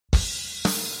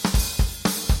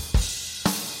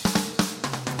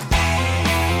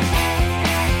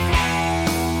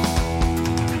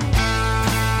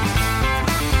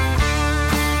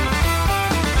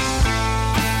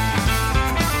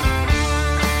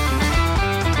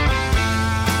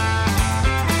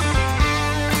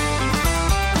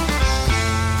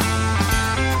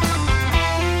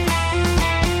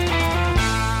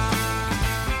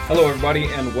Hello, everybody,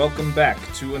 and welcome back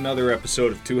to another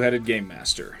episode of Two-Headed Game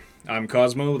Master. I'm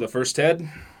Cosmo, the first head.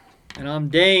 And I'm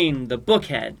Dane, the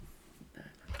bookhead.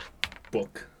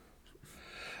 Book.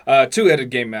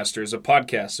 Two-Headed Game Master is a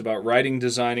podcast about writing,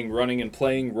 designing, running, and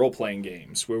playing role-playing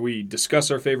games, where we discuss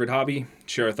our favorite hobby,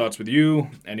 share our thoughts with you,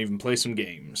 and even play some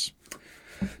games.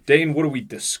 Dane, what are we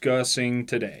discussing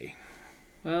today?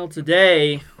 Well,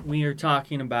 today we are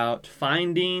talking about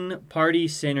finding party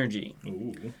synergy.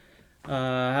 Ooh.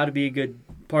 How to be a good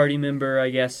party member,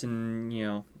 I guess,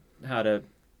 and, how to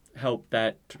help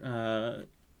that How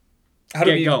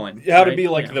going. to be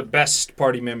the best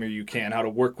party member you can, how to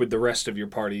work with the rest of your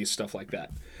party, stuff like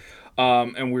that.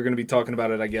 And we're going to be talking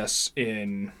about it, I guess,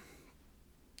 in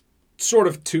sort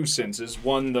of two senses.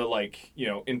 One, the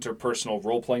interpersonal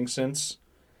role-playing sense,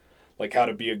 like how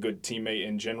to be a good teammate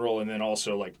in general, and then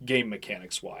also like game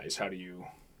mechanics wise, how do you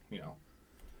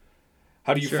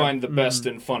Sure. find the best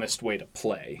and funnest way to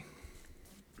play?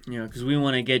 Because we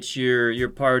want to get your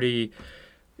party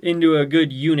into a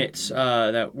good unit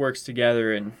that works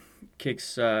together and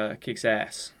kicks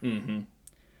ass. Mm-hmm.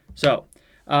 So,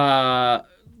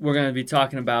 we're going to be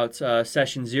talking about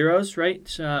session zeros, right?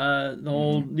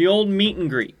 The old meet and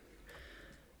greet.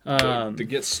 To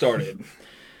get started.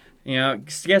 To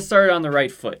get started on the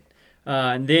right foot.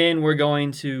 And then we're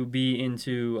going to be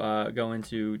into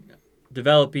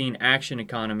developing action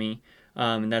economy,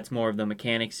 and that's more of the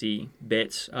mechanics-y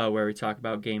bits where we talk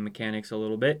about game mechanics a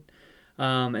little bit.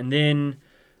 And then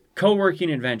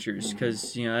co-working adventures,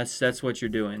 because that's what you're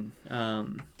doing.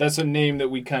 That's a name that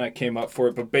we kind of came up for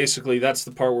it, but basically that's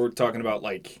the part where we're talking about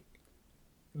like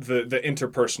the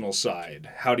interpersonal side.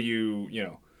 How do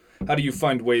you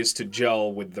find ways to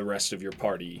gel with the rest of your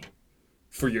party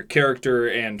for your character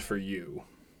and for you?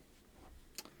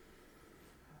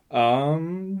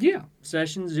 Yeah.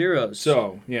 Session zeros.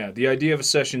 So, yeah, the idea of a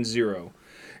session zero.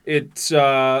 It's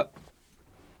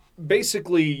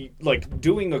basically like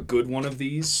doing a good one of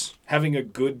these, having a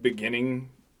good beginning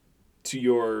to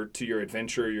your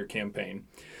adventure or your campaign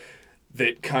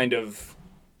that kind of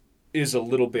is a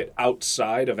little bit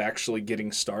outside of actually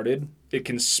getting started. It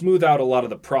can smooth out a lot of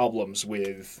the problems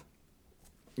with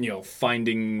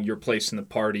finding your place in the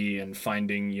party and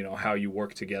finding, how you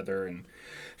work together and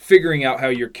figuring out how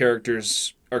your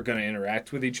characters are going to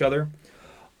interact with each other.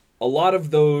 A lot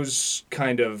of those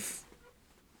kind of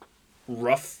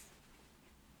rough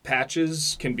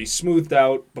patches can be smoothed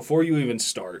out before you even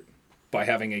start by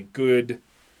having a good,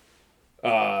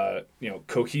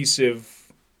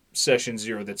 cohesive session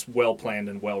zero that's well planned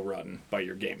and well run by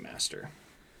your game master.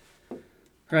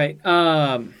 Right.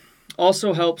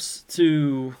 Also helps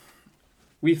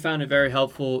we found it very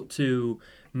helpful to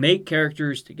make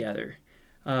characters together.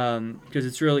 Because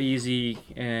it's really easy,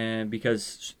 and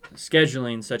because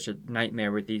scheduling such a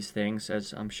nightmare with these things,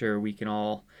 as I'm sure we can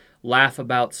all laugh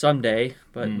about someday,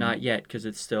 but not yet because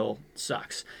it still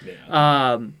sucks.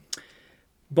 Yeah.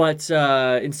 But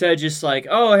instead of just like,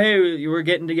 oh, hey, we're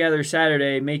getting together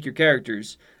Saturday, make your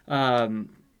characters. Try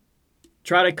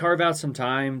to carve out some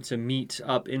time to meet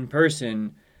up in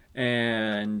person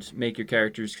and make your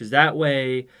characters, because that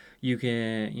way you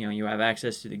can, you have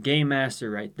access to the game master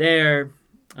right there.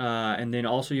 And then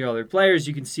also your other players,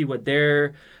 you can see what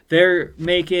they're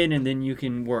making, and then you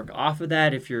can work off of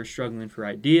that if you're struggling for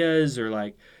ideas, or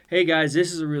like, hey guys,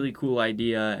 this is a really cool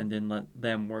idea, and then let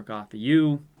them work off of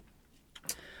you.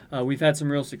 We've had some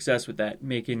real success with that,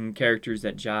 making characters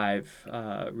that jive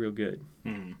real good.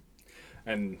 Mm.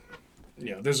 And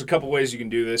there's a couple ways you can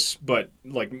do this, but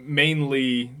like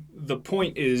mainly the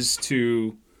point is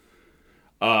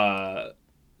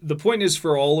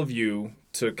for all of you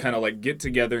to kind of like get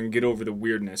together and get over the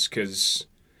weirdness, because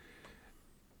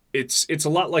it's a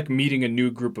lot like meeting a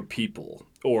new group of people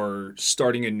or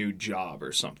starting a new job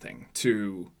or something.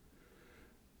 To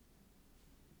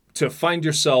find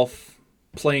yourself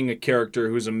playing a character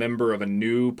who's a member of a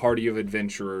new party of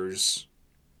adventurers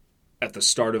at the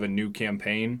start of a new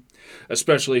campaign,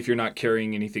 especially if you're not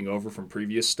carrying anything over from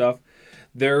previous stuff,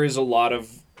 there is a lot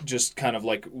of just kind of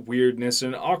like weirdness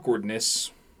and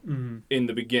awkwardness in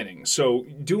the beginning. So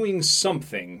doing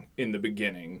something in the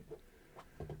beginning,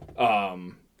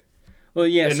 and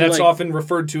that's often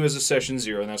referred to as a session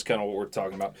zero, and that's kind of what we're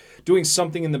talking about. Doing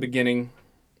something in the beginning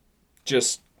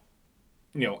just,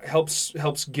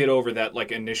 helps get over that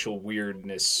like initial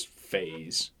weirdness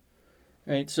phase.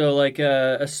 Right, so like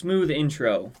a smooth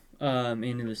intro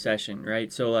into the session,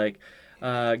 right? So like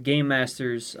game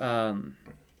masters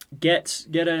get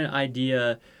an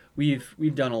idea.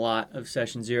 We've done a lot of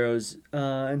session zeros,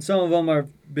 and some of them have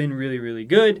been really, really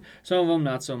good. Some of them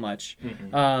not so much.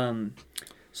 Mm-hmm.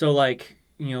 So like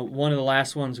one of the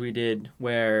last ones we did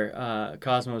where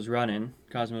Cosmo's running,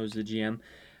 Cosmo's the GM,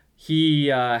 he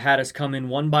had us come in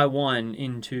one by one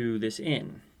into this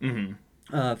inn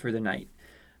for the night.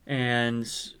 And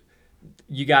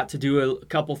you got to do a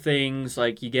couple things,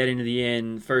 like you get into the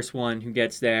inn, first one who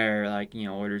gets there, like,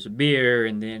 orders a beer,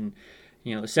 and then,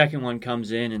 the second one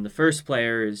comes in, and the first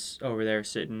player is over there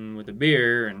sitting with a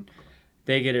beer, and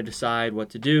they get to decide what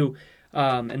to do.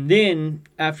 And then,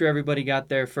 after everybody got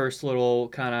their first little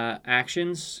kind of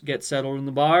actions, get settled in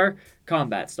the bar,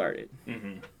 combat started.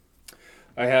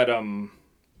 I had,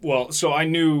 so I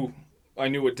knew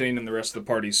what Dane and the rest of the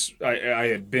parties, I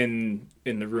had been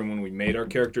in the room when we made our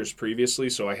characters previously,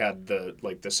 so I had the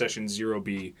session 0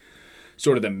 be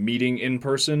sort of the meeting in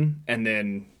person, and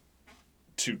then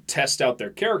to test out their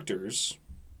characters,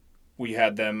 we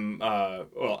had them,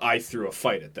 I threw a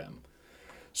fight at them.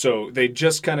 So they'd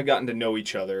just kind of gotten to know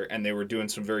each other, and they were doing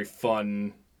some very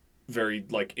fun, very,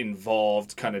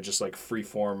 involved, kind of just,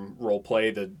 free-form role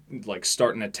play,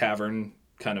 start in a tavern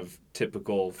kind of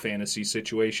typical fantasy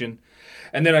situation.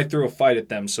 And then I threw a fight at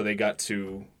them, so they got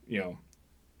to,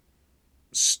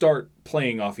 start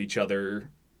playing off each other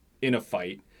in a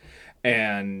fight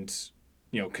and,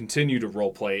 continue to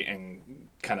role play and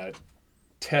kind of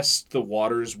test the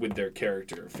waters with their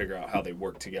character, figure out how they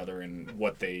work together and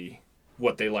what they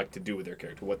like to do with their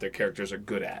character, what their characters are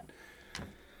good at.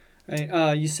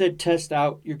 Right, you said test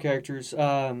out your characters,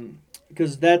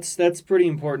 because that's pretty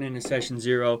important in a session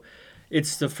 0.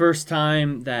 It's the first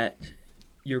time that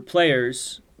your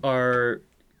players are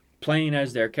playing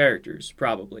as their characters,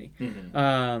 probably.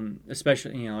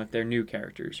 Especially, if they're new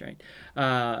characters,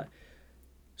 right?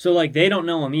 So, they don't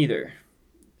know them either.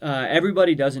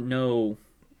 Everybody doesn't know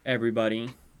everybody.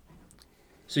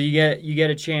 So you get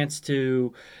a chance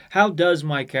to, how does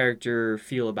my character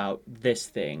feel about this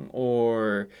thing?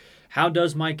 Or how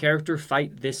does my character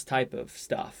fight this type of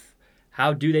stuff?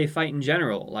 How do they fight in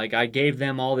general? I gave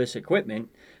them all this equipment,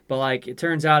 but, it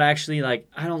turns out actually, I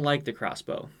don't like the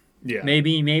crossbow. Yeah.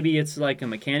 Maybe it's, a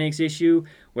mechanics issue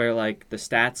where, the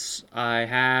stats I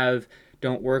have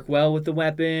don't work well with the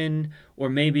weapon. Or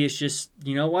maybe it's just,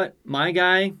 what? My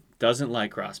guy doesn't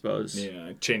like crossbows. Yeah,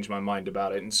 I changed my mind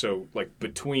about it. And so,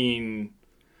 between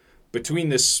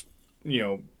this,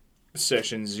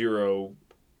 session 0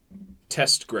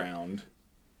 test ground,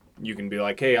 you can be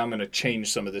like, hey, I'm going to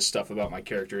change some of this stuff about my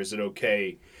character. Is it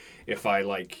okay if I,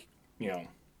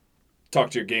 talk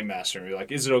to your game master and be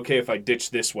like, is it okay if I ditch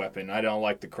this weapon? I don't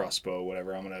like the crossbow,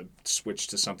 whatever. I'm going to switch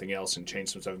to something else and change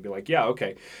some stuff and be like, yeah,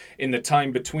 okay. In the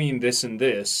time between this and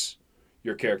this,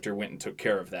 your character went and took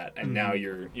care of that. And now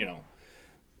you're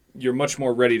much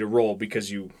more ready to roll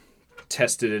because you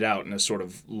tested it out in a sort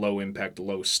of low impact,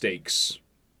 low stakes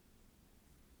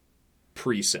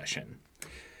pre-session.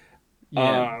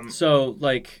 Yeah. So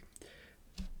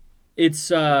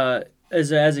it's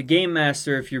as a game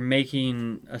master, if you're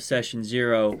making a session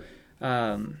 0,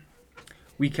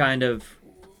 we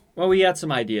had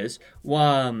some ideas.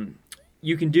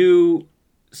 You can do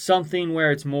something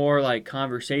where it's more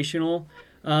conversational,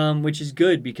 which is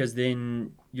good because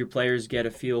then your players get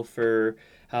a feel for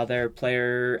how their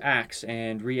player acts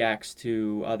and reacts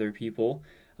to other people,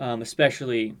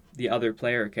 especially the other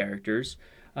player characters.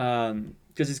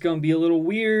 Because it's going to be a little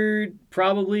weird,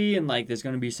 probably, and there's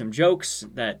going to be some jokes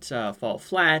that fall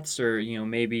flats, or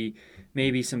maybe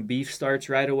some beef starts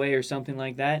right away or something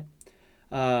like that.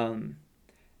 And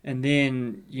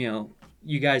then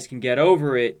you guys can get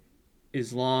over it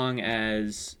as long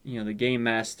as the game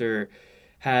master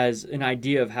has an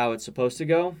idea of how it's supposed to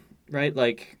go, right?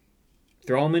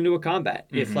 Throw them into a combat.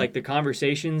 If the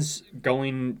conversation's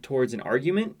going towards an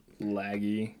argument,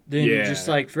 laggy, then just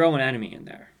throw an enemy in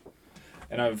there.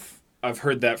 And I've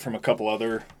heard that from a couple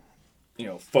other,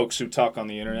 folks who talk on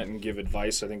the internet and give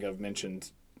advice. I think I've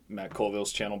mentioned Matt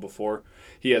Colville's channel before.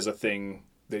 He has a thing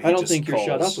that he I don't think you're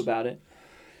shut up about it.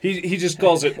 He just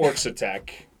calls it Orcs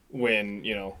Attack when,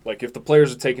 if the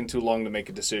players are taking too long to make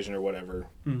a decision or whatever,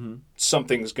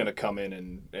 something's going to come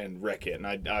in and wreck it.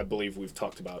 And I believe we've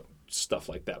talked about stuff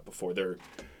like that before.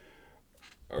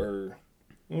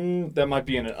 That might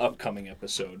be in an upcoming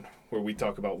episode where we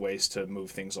talk about ways to move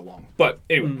things along. But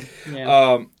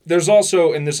anyway, there's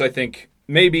also, and this I think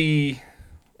maybe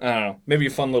a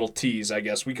fun little tease. I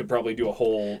guess we could probably do a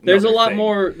whole. There's a lot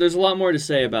more to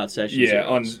say about sessions.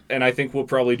 Yeah, and I think we'll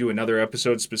probably do another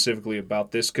episode specifically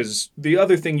about this, because the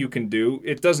other thing you can do,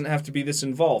 it doesn't have to be this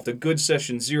involved. A good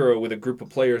session 0 with a group of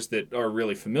players that are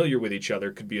really familiar with each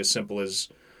other could be as simple as,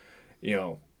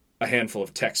 a handful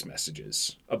of text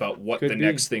messages about what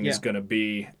next thing is going to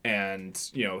be, and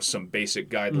some basic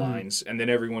guidelines, and then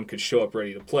everyone could show up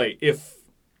ready to play if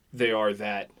they are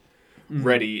that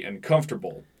ready and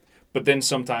comfortable. But then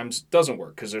sometimes it doesn't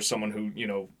work because there's someone who,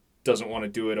 doesn't want to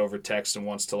do it over text and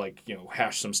wants to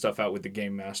hash some stuff out with the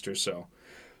game master. So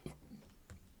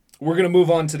we're going to move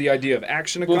on to the idea of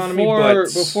action economy.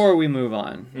 Before we move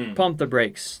on, pump the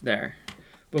brakes there.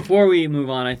 Before we move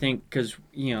on, I think, because,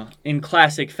 in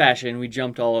classic fashion, we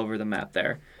jumped all over the map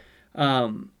there.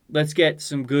 Let's get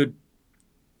some good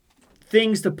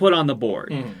things to put on the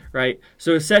board, right?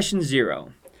 So session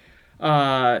 0,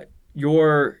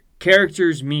 your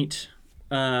characters meet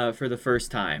for the first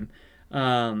time.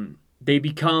 They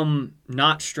become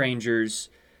not strangers.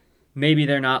 Maybe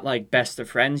they're not like best of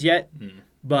friends yet,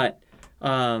 but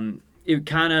it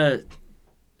kind of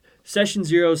session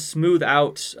 0 smooth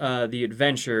out the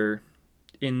adventure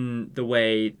in the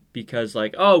way because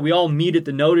we all meet at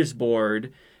the notice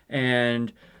board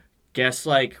and guess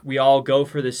we all go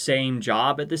for the same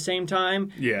job at the same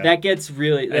time. Yeah, that gets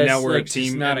really. And now we're a team.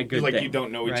 Just not a good thing. You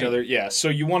don't know each other. Yeah, so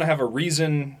you want to have a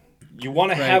reason. You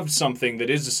want to have something that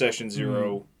is a session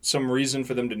 0, some reason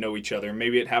for them to know each other.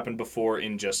 Maybe it happened before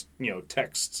in just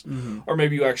texts, or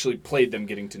maybe you actually played them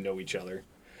getting to know each other.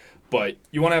 But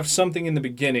you want to have something in the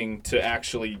beginning to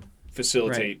actually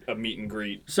facilitate a meet and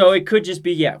greet. So it could just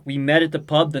be we met at the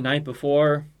pub the night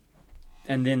before.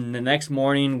 And then the next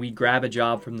morning, we grab a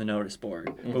job from the notice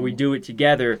board. But we do it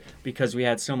together because we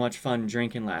had so much fun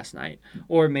drinking last night.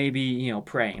 Or maybe,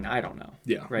 praying. I don't know.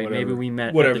 Yeah. Right? Whatever, maybe we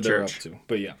met whatever at the they're church. up to.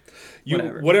 But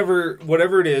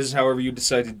whatever it is, however you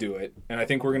decide to do it. And I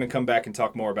think we're going to come back and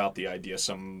talk more about the idea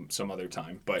some other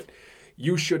time. But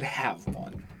you should have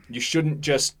one. You shouldn't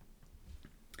just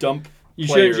dump You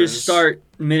players. shouldn't just start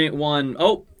minute 1.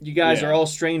 Oh, you guys are all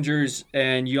strangers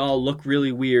and you all look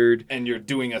really weird. And you're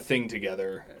doing a thing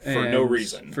together for no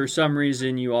reason. For some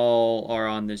reason, you all are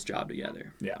on this job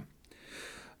together. Yeah.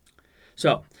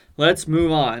 So, let's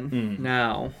move on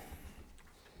now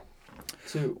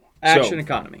to action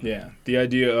economy. Yeah. The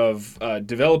idea of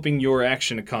developing your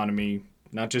action economy,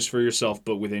 not just for yourself,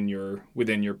 but within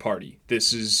your party.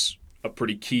 This is a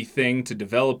pretty key thing to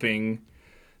developing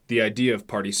the idea of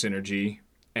party synergy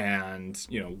and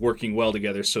working well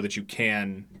together so that you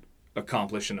can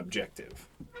accomplish an objective.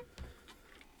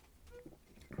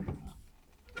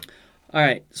 All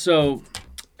right, so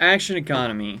action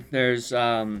economy. There's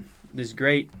this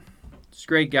great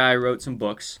guy wrote some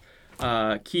books,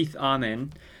 Keith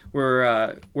Amen.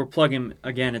 We're plugging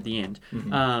again at the end,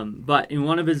 but in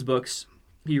one of his books,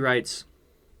 he writes,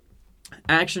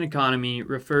 "Action economy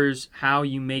refers how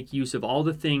you make use of all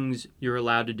the things you're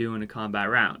allowed to do in a combat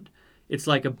round. It's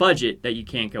like a budget that you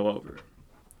can't go over."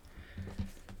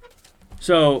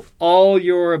 So all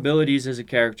your abilities as a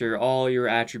character, all your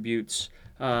attributes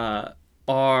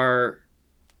are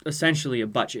essentially a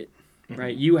budget,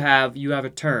 right? You have a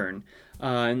turn,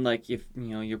 and if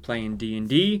you're playing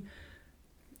D&D,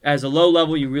 as a low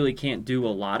level you really can't do a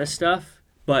lot of stuff.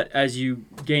 But as you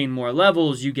gain more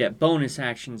levels, you get bonus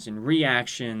actions and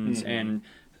reactions and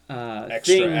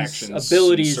extra actions,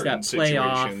 abilities that play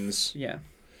off. Yeah.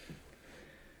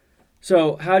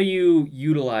 So how do you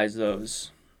utilize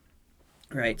those?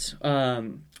 Right.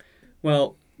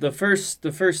 Well, the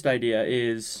first idea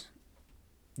is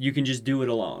you can just do it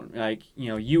alone.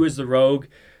 You as the rogue,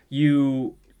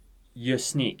 you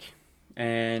sneak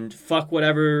and fuck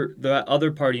whatever the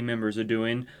other party members are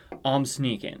doing. I'm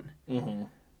sneaking.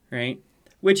 Right?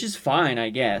 Which is fine, I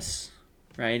guess.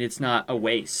 Right? It's not a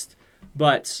waste.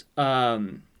 But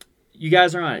you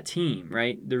guys are on a team,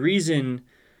 right? The reason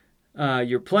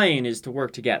you're playing is to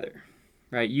work together.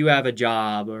 Right? You have a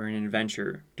job or an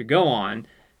adventure to go on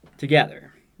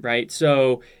together. Right?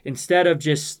 So instead of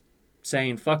just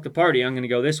saying, fuck the party, I'm going to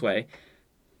go this way.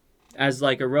 As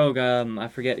a rogue, I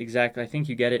forget exactly. I think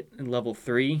you get it in level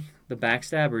 3, the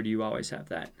backstab, or do you always have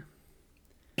that?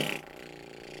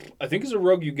 I think as a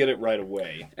rogue you get it right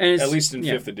away, at least in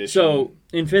 5th edition. So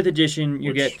in 5th edition,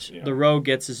 the rogue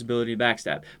gets this ability to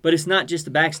backstab. But it's not just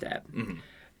a backstab.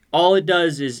 All it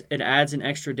does is it adds an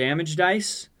extra damage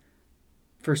dice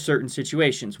for certain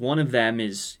situations. One of them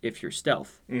is if you're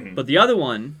stealth. But the other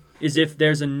one is if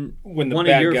there's one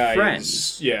of your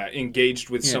friends is, engaged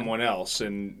with someone else.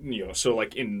 And so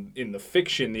in the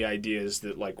fiction the idea is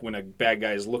that when a bad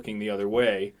guy is looking the other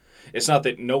way, it's not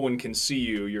that no one can see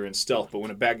you're in stealth, but when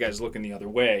a bad guy's looking the other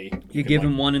way, you give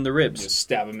him one in the ribs. Just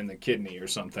stab him in the kidney or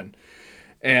something.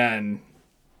 And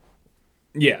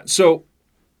so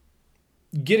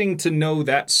getting to know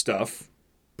that stuff,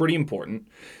 pretty important.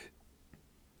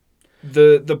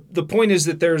 The point is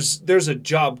that there's a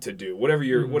job to do. Whatever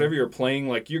you're playing,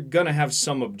 you're gonna have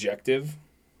some objective.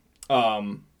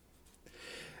 And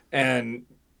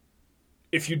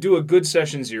if you do a good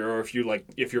session 0, or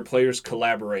if your players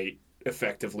collaborate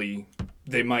effectively,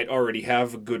 they might already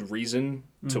have a good reason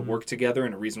to work together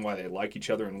and a reason why they like each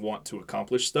other and want to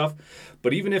accomplish stuff.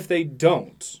 But even if they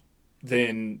don't,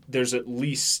 then there's at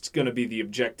least going to be the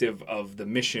objective of the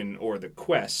mission or the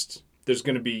quest. There's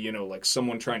going to be, like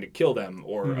someone trying to kill them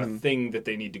or a thing that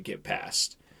they need to get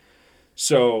past.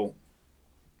 So,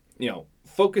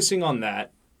 focusing on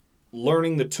that,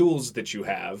 learning the tools that you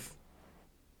have,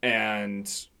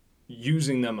 and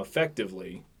using them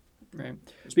effectively. Right.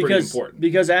 It's pretty important.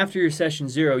 Because after your session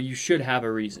 0, you should have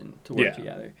a reason to work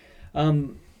together.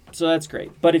 So that's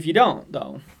great. But if you don't,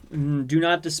 though, do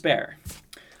not despair.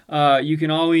 You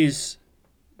can always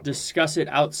discuss it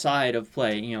outside of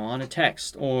play, on a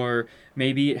text, or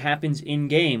maybe it happens in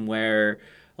game where,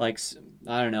 like,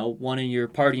 I don't know, one of your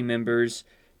party members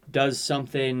does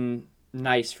something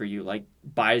nice for you, like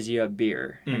buys you a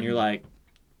beer, and you're like,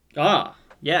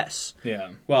 yes. Yeah.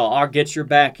 Well, I'll get your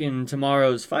back in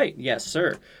tomorrow's fight. Yes,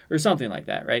 sir. Or something like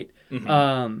that, right?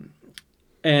 Mm-hmm.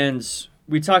 And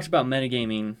we talked about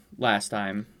metagaming last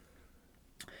time.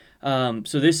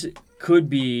 So this could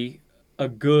be a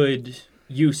good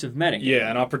use of metagaming. Yeah,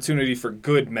 an opportunity for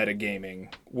good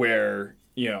metagaming where,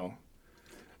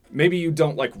 maybe you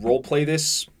don't role play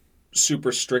this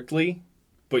super strictly,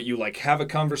 but you have a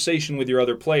conversation with your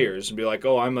other players and be like,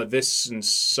 oh, I'm a this and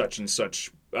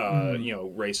such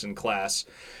race and class,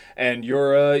 and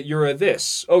you're a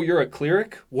this. Oh, you're a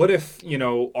cleric? What if,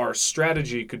 our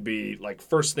strategy could be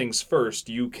first things first,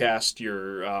 you cast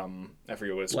your I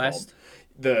forget what it's called.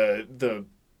 The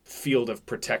field of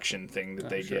protection thing that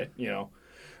they get,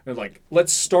 And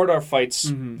let's start our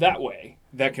fights that way.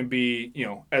 That can be,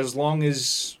 as long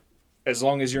as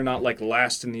you're not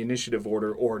last in the initiative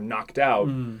order or knocked out,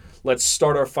 let's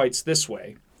start our fights this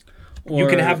way. Or, you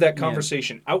can have that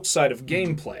conversation outside of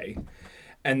gameplay,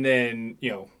 and then,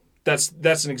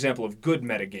 that's an example of good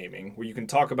metagaming, where you can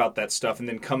talk about that stuff and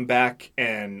then come back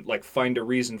and find a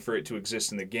reason for it to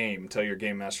exist in the game. Tell your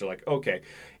game master okay,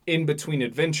 in between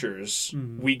adventures,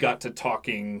 we got to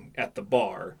talking at the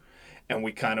bar, and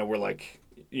we kind of were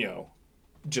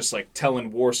just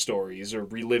telling war stories or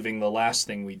reliving the last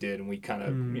thing we did, and we kind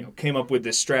of came up with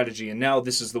this strategy, and now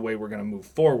this is the way we're going to move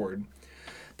forward.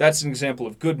 That's an example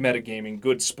of good metagaming,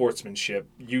 good sportsmanship,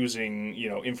 using,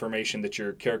 information that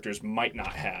your characters might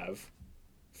not have,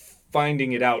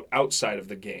 finding it out outside of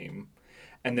the game,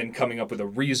 and then coming up with a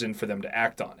reason for them to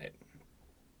act on it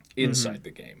inside the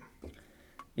game.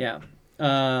 Yeah.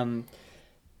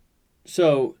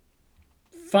 So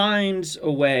find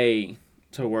a way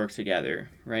to work together,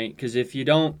 right? Because if you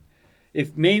don't,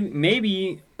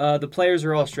 maybe the players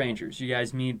are all strangers. You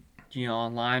guys meet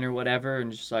online or whatever,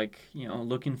 and just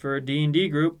looking for a D&D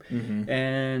group,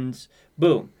 and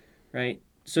boom, right?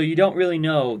 So you don't really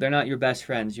know. They're not your best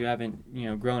friends. You haven't,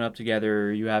 grown up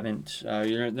together. You haven't.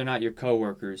 They're not your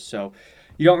coworkers. So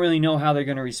you don't really know how they're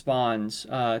going to respond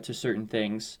to certain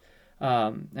things.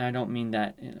 And I don't mean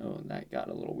that. That got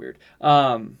a little weird.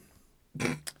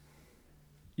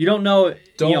 You don't know.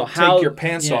 Don't how, take your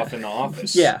pants off in the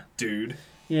office. Yeah, dude.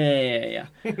 Yeah.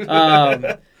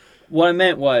 What I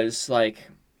meant was,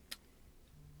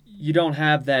 you don't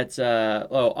have that,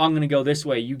 I'm going to go this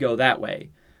way, you go that way,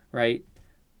 right?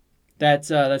 That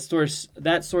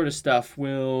sort of stuff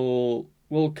will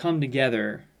come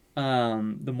together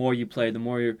the more you play, the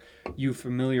more you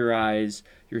familiarize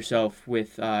yourself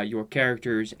with your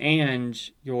characters and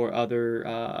your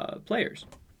other players.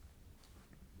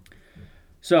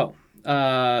 So,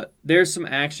 there's some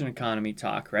action economy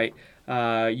talk, right?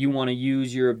 You want to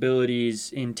use your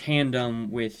abilities in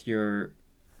tandem with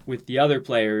the other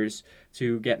players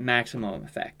to get maximum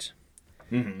effect,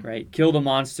 right? Kill the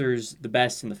monsters the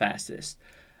best and the fastest.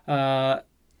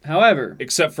 However,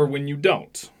 except for when you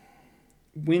don't.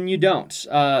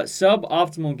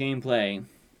 Suboptimal gameplay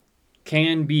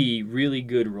can be really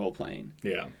good role playing.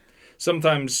 Yeah,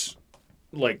 sometimes,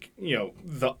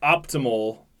 the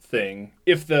optimal thing,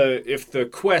 if the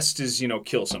quest is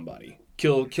kill somebody.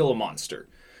 Kill a monster.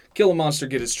 Kill a monster,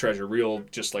 get its treasure. Real,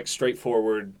 just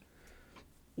straightforward,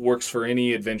 works for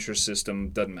any adventure system,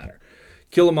 doesn't matter.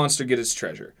 Kill a monster, get its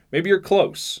treasure. Maybe you're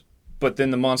close, but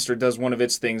then the monster does one of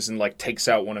its things and takes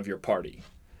out one of your party.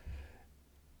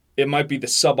 It might be the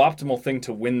suboptimal thing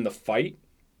to win the fight.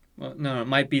 Well, no, it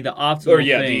might be the optimal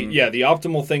thing. The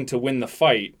optimal thing to win the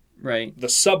fight. Right. The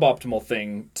suboptimal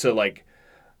thing to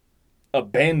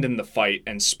abandon the fight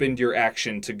and spend your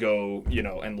action to go,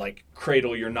 and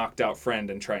cradle your knocked out friend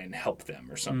and try and help them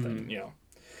or something,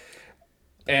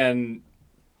 And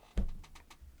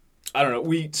I don't know,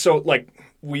 we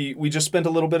just spent a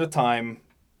little bit of time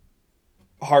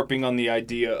harping on the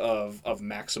idea of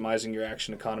maximizing your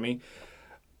action economy.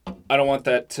 I don't want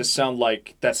that to sound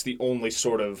like that's the only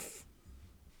sort of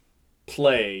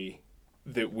play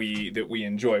that we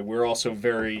enjoy. We're also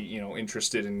very,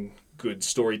 interested in good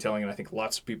storytelling, and I think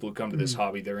lots of people who come to this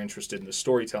hobby, they're interested in the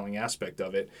storytelling aspect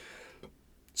of it.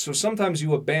 So sometimes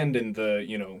you abandon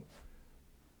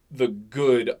the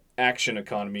good action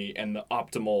economy and the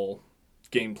optimal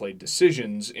gameplay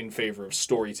decisions in favor of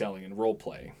storytelling and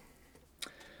roleplay.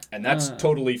 And that's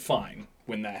totally fine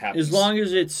when that happens. As long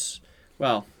as it's,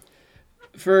 well,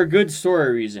 for a good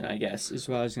story reason, I guess, is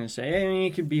what I was going to say. I mean,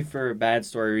 it could be for a bad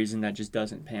story reason that just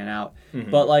doesn't pan out.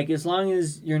 Mm-hmm. But, like, as long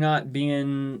as you're not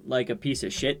being, like, a piece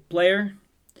of shit player,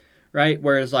 right?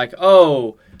 Whereas, like,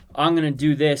 oh, I'm going to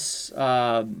do this,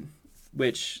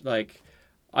 which, like,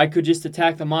 I could just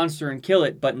attack the monster and kill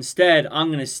it, but instead I'm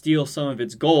going to steal some of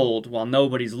its gold while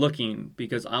nobody's looking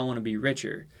because I want to be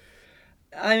richer.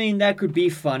 I mean, that could be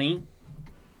funny,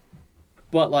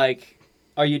 but, like,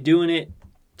 are you doing it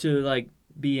to, like,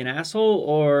 be an asshole,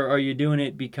 or are you doing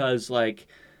it because, like,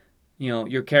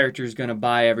 your character's going to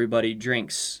buy everybody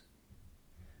drinks,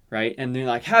 right? And they're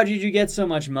like, how did you get so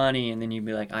much money? And then you'd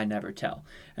be like, I never tell.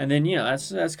 And then,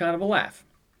 that's kind of a laugh.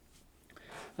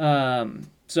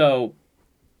 So,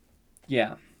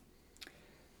 yeah.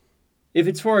 If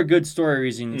it's for a good story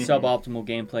reason, suboptimal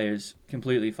gameplay is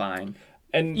completely fine.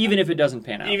 And even if it doesn't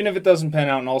pan out. Even if it doesn't pan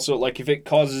out, and also, like, if it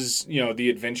causes, the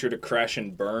adventure to crash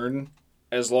and burn,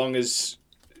 as long as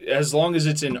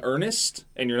it's in earnest,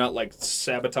 and you're not, like,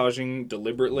 sabotaging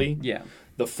deliberately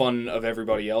the fun of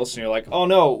everybody else, and you're like, oh,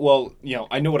 no, well,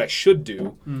 I know what I should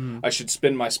do. Mm-hmm. I should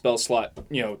spend my spell slot,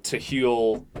 to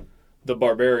heal the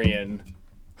barbarian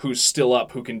who's still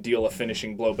up, who can deal a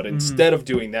finishing blow, but instead of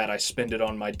doing that, I spend it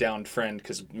on my downed friend,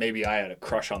 because maybe I had a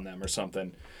crush on them or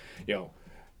something,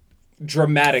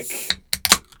 dramatic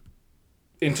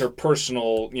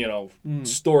interpersonal,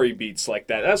 story beats like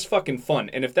that. That's fucking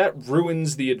fun. And if that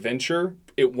ruins the adventure,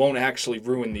 it won't actually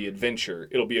ruin the adventure.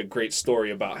 It'll be a great story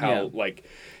about how,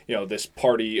 this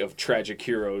party of tragic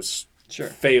heroes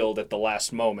failed at the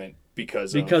last moment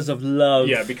because of love.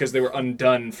 Yeah, because they were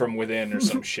undone from within or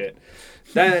some shit.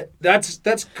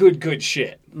 That's good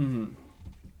shit. Mm-hmm.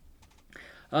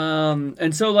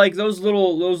 And so, like, those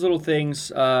little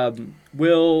things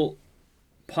will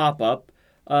pop up.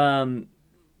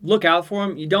 Look out for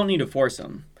them. You don't need to force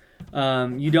them.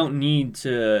 You don't need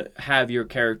to have your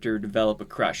character develop a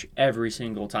crush every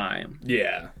single time.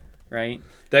 Yeah. Right?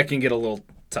 That can get a little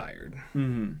tired.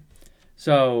 Mm-hmm.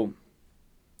 So,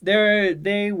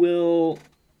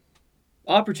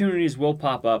 opportunities will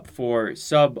pop up for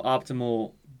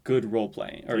suboptimal good role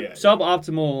playing, or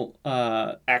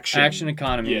suboptimal action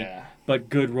economy, but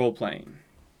good role playing.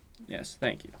 Yes,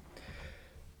 thank you.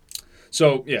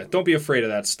 So, don't be afraid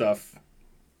of that stuff.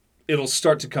 It'll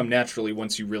start to come naturally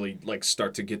once you really, like,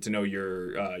 start to get to know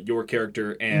your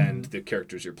character and the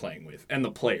characters you're playing with and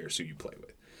the players who you play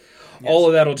with. Yes. All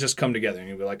of that will just come together and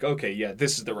you'll be like, okay,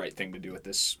 this is the right thing to do at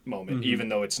this moment, even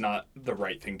though it's not the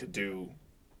right thing to do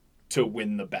to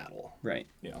win the battle. Right.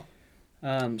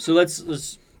 So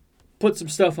let's put some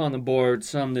stuff on the board,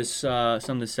 sum this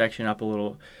section up a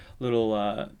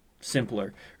little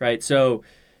simpler, right? So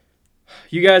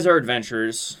you guys are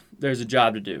adventurers. There's a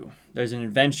job to do. There's an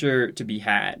adventure to be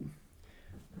had,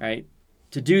 right?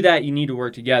 To do that, you need to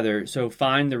work together. So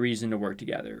find the reason to work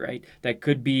together, right? That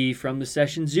could be from the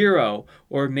session 0,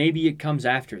 or maybe it comes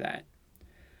after that.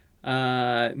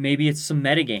 Maybe it's some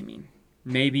metagaming.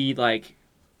 Maybe, like,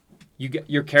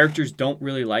 your characters don't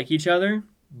really like each other,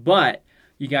 but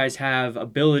you guys have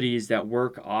abilities that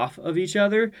work off of each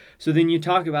other. So then you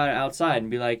talk about it outside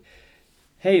and be like,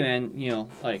 hey, man,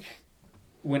 like,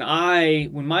 when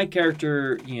my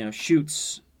character,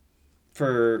 shoots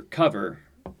for cover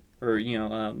or,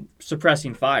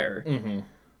 suppressing fire,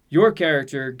 your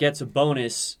character gets a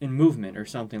bonus in movement or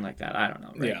something like that. I don't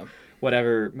know, right? Yeah.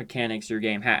 Whatever mechanics your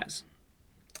game has.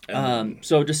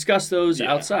 So discuss those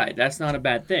outside. That's not a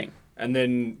bad thing. And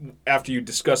then after you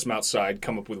discuss them outside,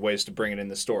 come up with ways to bring it in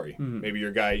the story. Mm-hmm. Maybe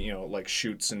your guy, like,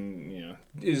 shoots and,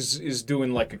 is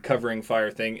doing, like, a covering fire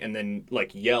thing, and then,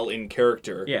 like, yell in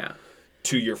character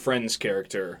to your friend's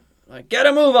character. Like, get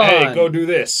a move on! Hey, go do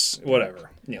this! Whatever.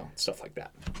 Stuff like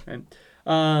that. Right.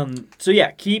 So,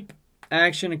 keep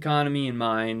action economy in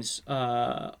mind.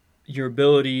 Your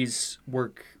abilities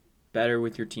work better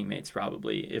with your teammates,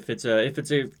 probably. If it's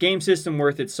a game system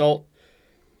worth its salt,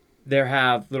 there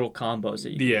have little combos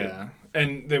that you can do.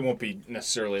 And they won't be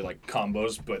necessarily, like,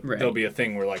 combos, but there'll be a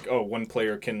thing where, like, one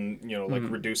player can,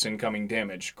 reduce incoming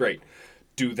damage. Great.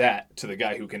 Do that to the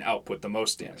guy who can output the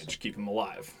most damage. Keep him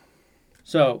alive.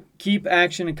 So keep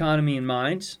action economy in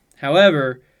mind.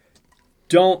 However,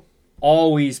 don't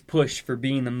always push for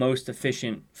being the most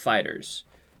efficient fighters.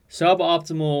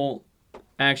 Suboptimal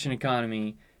action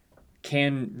economy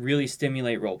can really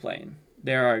stimulate role playing.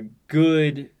 There are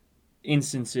good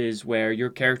instances where your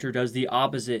character does the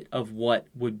opposite of what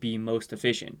would be most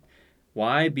efficient.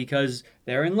 Why? Because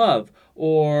they're in love,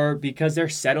 or because they're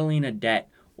settling a debt,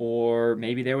 or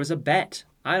maybe there was a bet.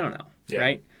 I don't know,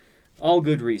 right? All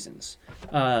good reasons.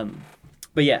 But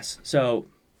yes, so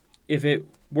if it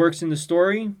works in the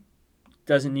story,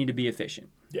 doesn't need to be efficient.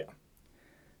 Yeah.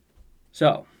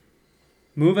 So,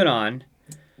 moving on.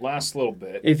 Last little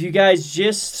bit. If you guys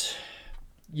just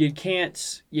you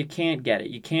can't get it.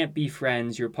 You can't be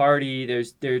friends. Your party,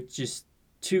 they're just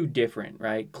too different,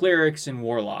 right? Clerics and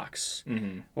warlocks.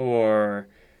 Mm-hmm. Or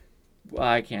well,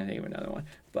 I can't think of another one.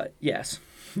 But yes.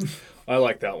 I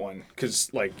like that one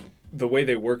because like the way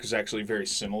they work is actually very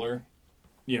similar.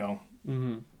 You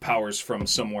know, powers from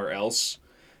somewhere else,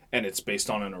 and it's based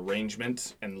on an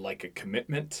arrangement and like a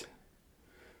commitment.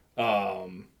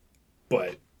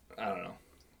 But I don't know.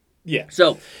 Yeah.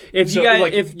 So if you guys,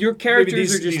 like, if your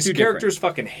characters are just these too characters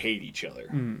different. fucking hate each other,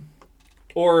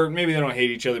 or maybe they don't hate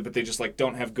each other, but they just like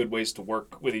don't have good ways to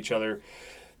work with each other.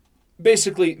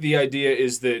 Basically, the idea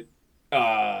is that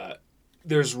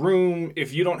there's room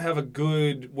if you don't have a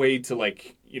good way to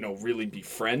like really be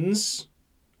friends,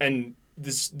 and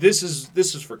this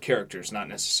is for characters, not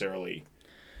necessarily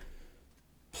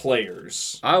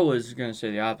players. I was going to say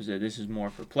the opposite. This is more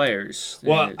for players.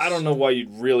 Well, I don't know why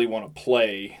you'd really want to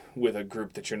play with a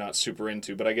group that you're not super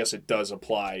into, but I guess it does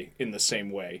apply in the same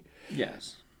way.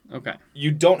 Yes. Okay.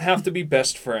 You don't have to be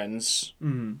best friends.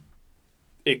 Mm-hmm.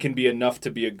 It can be enough to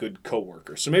be a good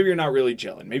coworker. So maybe you're not really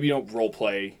gelling. Maybe you don't role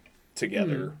play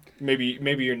together. Mm-hmm.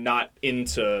 Maybe you're not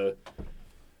into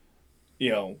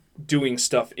doing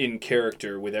stuff in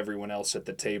character with everyone else at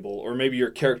the table, or maybe your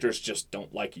characters just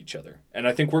don't like each other. And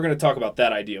I think we're going to talk about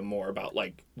that idea more, about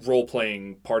like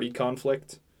role-playing party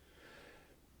conflict.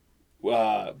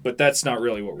 But that's not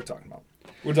really what we're talking about.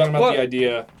 We're talking about the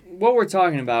idea... What we're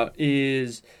talking about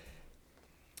is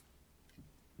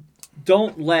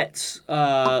don't let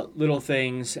little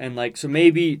things and like... So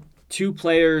maybe two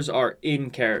players are in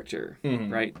character,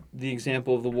 right? The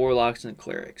example of the warlocks and the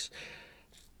clerics.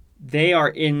 They are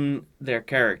in their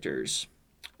characters,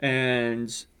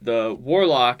 and the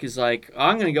warlock is like,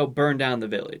 I'm going to go burn down the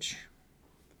village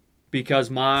because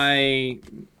my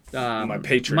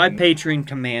patron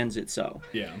commands it so.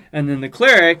 Yeah. And then the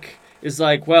cleric is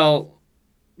like, well,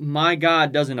 my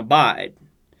god doesn't abide,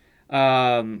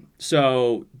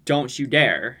 so don't you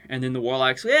dare. And then the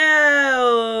warlock's,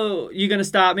 yeah, you going to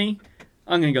stop me?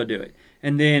 I'm going to go do it.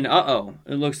 And then,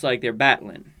 it looks like they're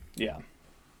battling. Yeah.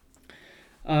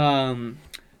 And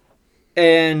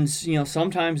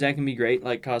sometimes that can be great.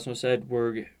 Like Cosmo said,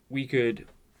 we're going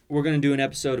to do an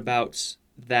episode about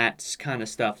that kind of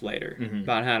stuff later,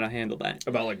 about how to handle that.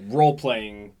 About like role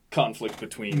playing conflict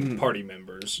between party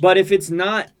members. But if it's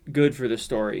not good for the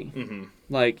story,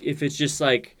 like if it's just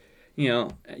like,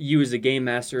 you as a game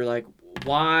master, like,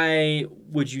 why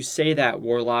would you say that,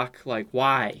 warlock? Like,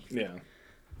 why? Yeah.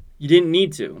 You didn't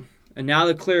need to. And now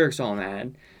the cleric's all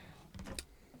mad.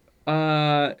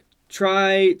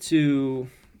 Try to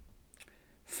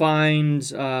find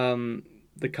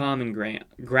the common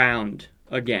ground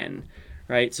again,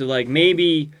 right? So like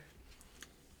maybe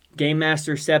Game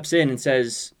Master steps in and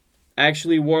says,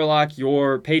 actually, Warlock,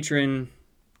 your patron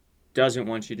doesn't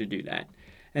want you to do that.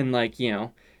 And like,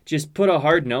 just put a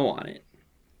hard no on it,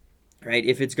 right?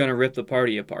 If it's going to rip the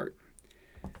party apart.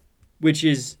 Which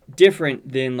is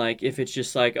different than like if it's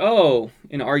just like,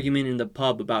 an argument in the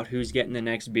pub about who's getting the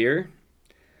next beer.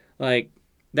 Like,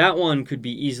 that one could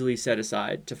be easily set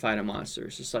aside to fight a monster.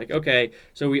 It's just like, okay,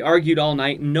 so we argued all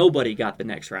night, nobody got the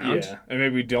next round. Yeah, and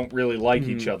maybe we don't really like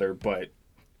each other, but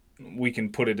we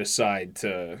can put it aside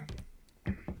to,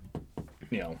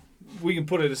 we can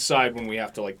put it aside when we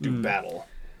have to like do battle.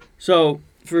 So,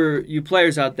 for you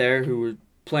players out there who were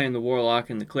playing the Warlock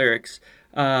and the Clerics,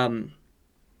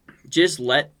 just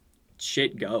let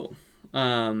shit go.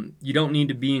 You don't need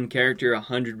to be in character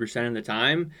 100% of the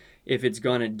time if it's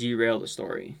going to derail the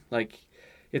story. Like,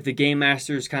 if the game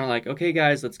master is kind of like, okay,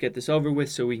 guys, let's get this over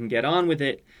with so we can get on with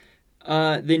it,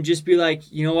 then just be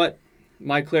like, you know what?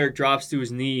 My cleric drops to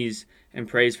his knees and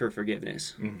prays for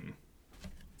forgiveness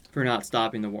for not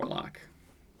stopping the warlock.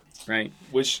 Right?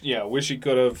 Wish he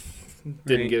could have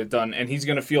didn't get it done. And he's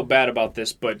going to feel bad about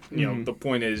this, but, the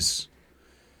point is...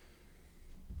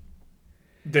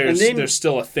 There's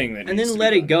still a thing that needs to be done. And then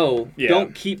let it go. Yeah.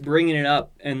 Don't keep bringing it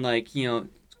up and, like,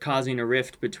 causing a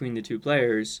rift between the two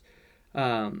players.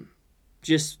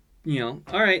 just, all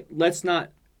right, let's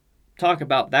not talk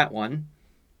about that one.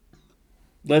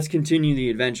 Let's continue the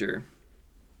adventure.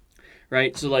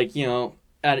 Right? So, like,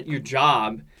 at your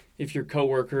job, if your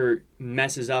coworker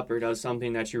messes up or does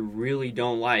something that you really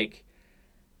don't like,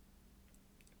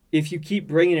 if you keep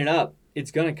bringing it up,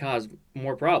 it's going to cause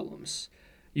more problems.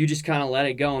 You just kind of let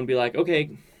it go and be like,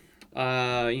 okay,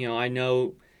 I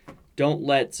know, don't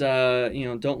let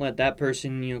that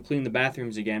person, clean the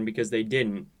bathrooms again because they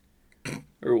didn't,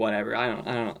 or whatever. I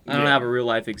don't have a real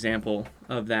life example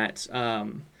of that,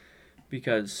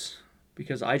 because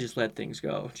I just let things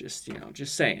go.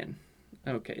 Just saying.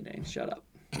 Okay, Dane, shut up.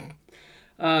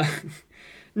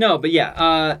 No, but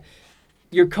yeah,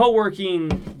 you're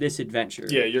co-working this adventure.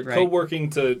 Yeah, you're right? co-working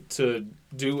to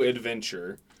do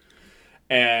adventure,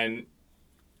 and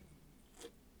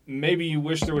maybe you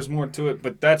wish there was more to it,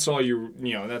 but that's all you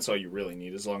really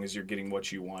need. As long as you're getting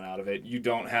what you want out of it, you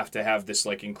don't have to have this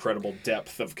like incredible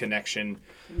depth of connection,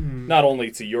 not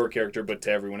only to your character but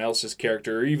to everyone else's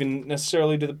character, or even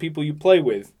necessarily to the people you play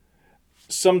with.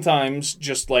 Sometimes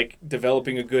just like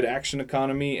developing a good action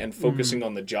economy and focusing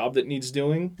on the job that needs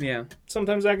doing. Yeah.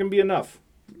 Sometimes that can be enough.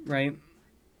 Right.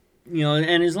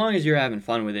 And as long as you're having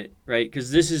fun with it, right?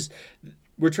 Because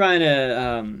we're trying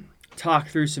to talk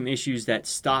through some issues that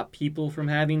stop people from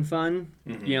having fun.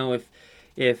 Mm-hmm.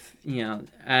 If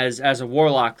as a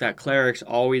warlock, that cleric's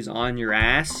always on your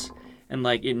ass, and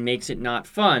like it makes it not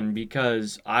fun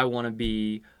because I want to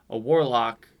be a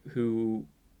warlock who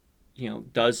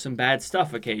does some bad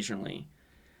stuff occasionally.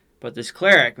 But this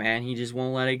cleric, man, he just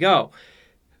won't let it go.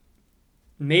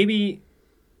 Maybe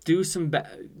do some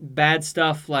bad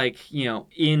stuff like,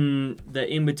 in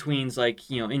the in-betweens,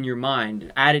 like, in your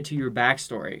mind. Add it to your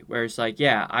backstory where it's like,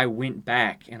 yeah, I went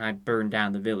back and I burned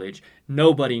down the village.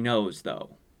 Nobody knows,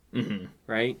 though. Mm-hmm.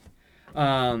 Right?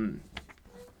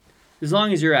 As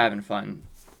long as you're having fun.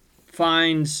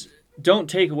 Don't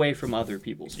take away from other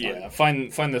people's fun. Yeah,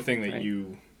 find the thing that right?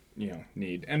 you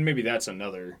need. And maybe that's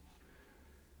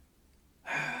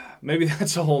maybe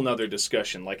that's a whole nother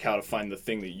discussion, like how to find the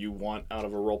thing that you want out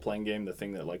of a role-playing game, the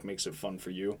thing that like makes it fun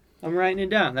for you. I'm writing it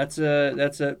down. That's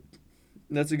a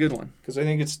good one. Because I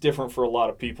think it's different for a lot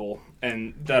of people,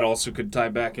 and that also could tie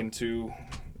back into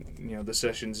the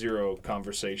Session Zero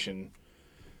conversation.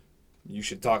 You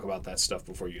should talk about that stuff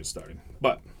before you get started.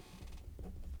 But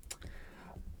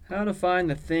how to find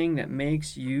the thing that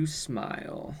makes you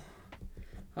smile.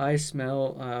 I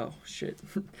smelled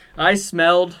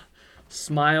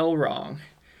smile wrong.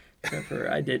 Except for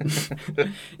I didn't.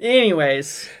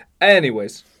 Anyways,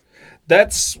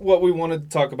 that's what we wanted to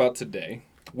talk about today.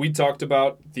 We talked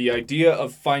about the idea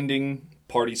of finding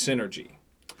party synergy.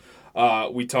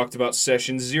 We talked about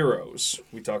session zeros.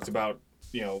 We talked about,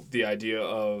 the idea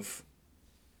of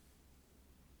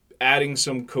adding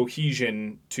some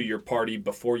cohesion to your party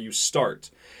before you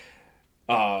start.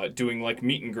 Doing like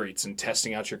meet and greets and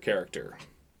testing out your character.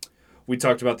 We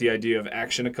talked about the idea of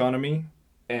action economy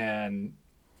and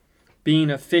being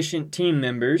efficient team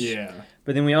members. Yeah.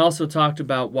 But then we also talked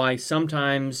about why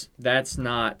sometimes that's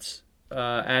not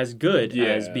as good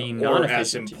as being non-efficient. Or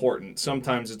as important.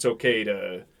 Sometimes it's okay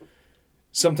to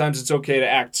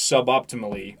act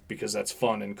suboptimally because that's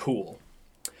fun and cool.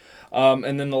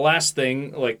 And then the last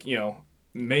thing, like,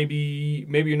 maybe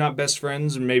you're not best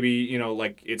friends, and maybe,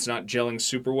 like it's not gelling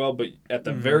super well, but at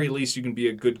the very least you can be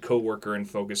a good coworker and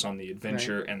focus on the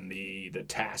adventure and the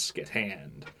task at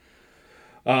hand.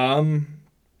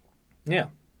 Yeah.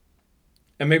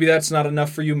 And maybe that's not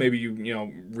enough for you. Maybe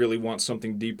you really want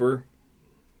something deeper.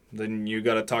 Then you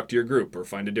got to talk to your group or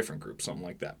find a different group, something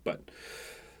like that. But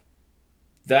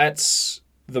that's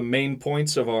the main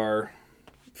points of our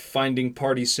Finding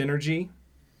Party Synergy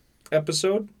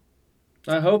episode.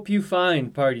 I hope you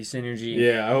find party synergy.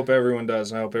 Yeah, I hope everyone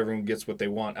does. I hope everyone gets what they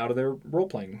want out of their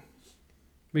role-playing.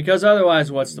 Because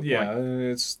otherwise, what's the point? Yeah,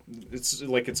 it's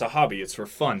like it's a hobby. It's for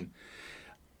fun.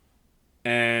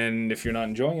 And if you're not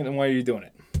enjoying it, then why are you doing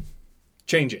it?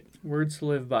 Change it. Words to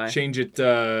live by. Change it.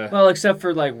 Well, except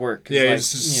for like work. Yeah,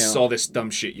 it's all this dumb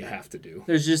shit you have to do.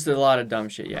 There's just a lot of dumb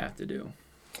shit you have to do.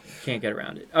 Can't get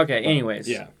around it. Okay, anyways.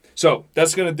 Yeah. So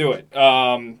that's going to do it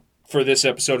for this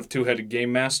episode of Two-Headed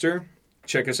Game Master.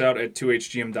 Check us out at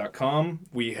 2hgm.com.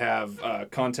 We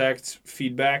have contact,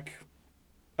 feedback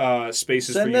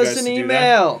spaces for you guys to do that. Send us an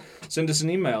email. Send us an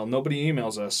email. Nobody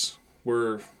emails us.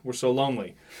 We're so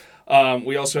lonely.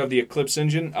 We also have the Eclipse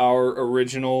Engine, our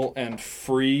original and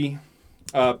free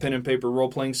pen and paper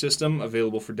role-playing system,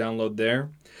 available for download there,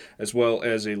 as well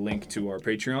as a link to our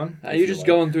Patreon. You're just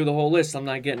going through the whole list. I'm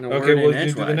not getting a word in edgewise. Okay, well,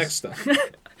 you do the next stuff.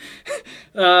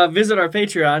 Visit our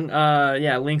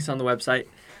Patreon. Links on the website.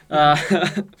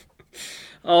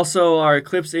 Also, our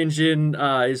Eclipse engine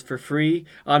is for free.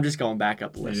 I'm just going back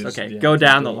up the list. Just- Okay, yeah, go just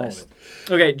down the go on list.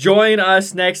 Okay, join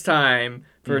us next time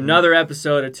for another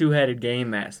episode of Two-Headed Game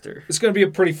Master. It's going to be a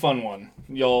pretty fun one.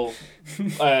 Y'all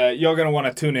going to want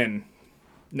to tune in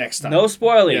next time. No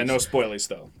spoilers. Yeah, no spoilies,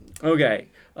 though. Okay.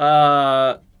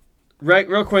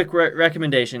 Real quick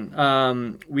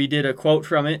recommendation. We did a quote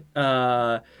from it.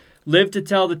 Live to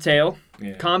tell the tale.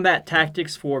 Yeah. Combat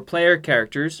tactics for player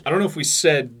characters. I don't know if we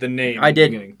said the name I at the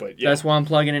didn't. beginning, but yeah. That's why I'm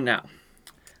plugging it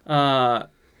now.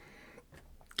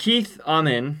 Keith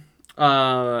Amin.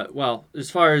 Well,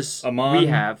 as far as Aman? we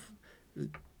have,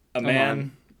 a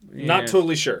man. yeah. Not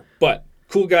totally sure, but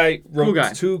cool guy wrote Cool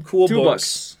guy. two cool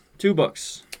books. Two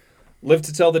books. Live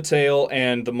to Tell the Tale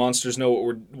and The Monsters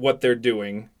Know what they're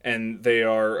doing, and they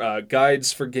are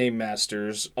guides for game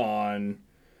masters on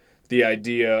the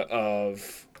idea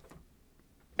of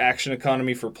action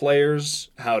economy for players,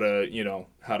 how to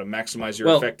maximize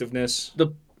your effectiveness.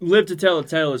 The Live to Tell the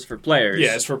Tale is for players.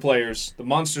 Yeah, it's for players. The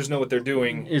Monsters Know what they're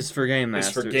doing. Is for game It's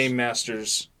masters. for game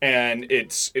masters, and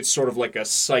it's sort of like a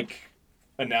psych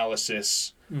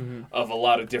analysis of a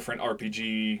lot of different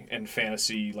RPG and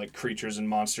fantasy like creatures and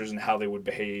monsters and how they would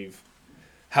behave,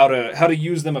 how to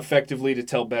use them effectively to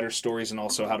tell better stories, and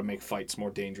also how to make fights more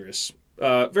dangerous.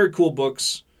 Very cool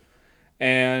books,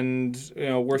 and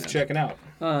worth checking out.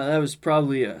 That was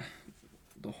probably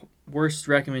the worst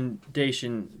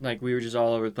recommendation. Like, we were just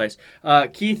all over the place.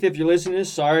 Keith, if you're listening to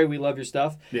this, sorry, we love your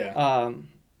stuff. Yeah.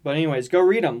 But anyways, go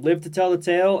read them. Live to Tell the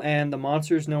Tale and The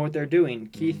Monsters Know What They're Doing.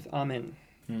 Keith Amin.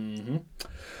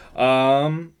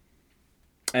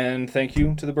 And thank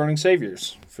you to the Burning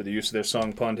Saviors for the use of their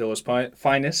song Pond Hill is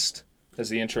Finest as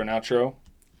the intro and outro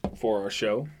for our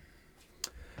show.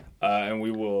 And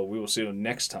we will see you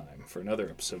next time for another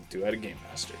episode of Two-Headed Game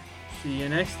Master. See you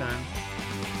next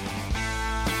time.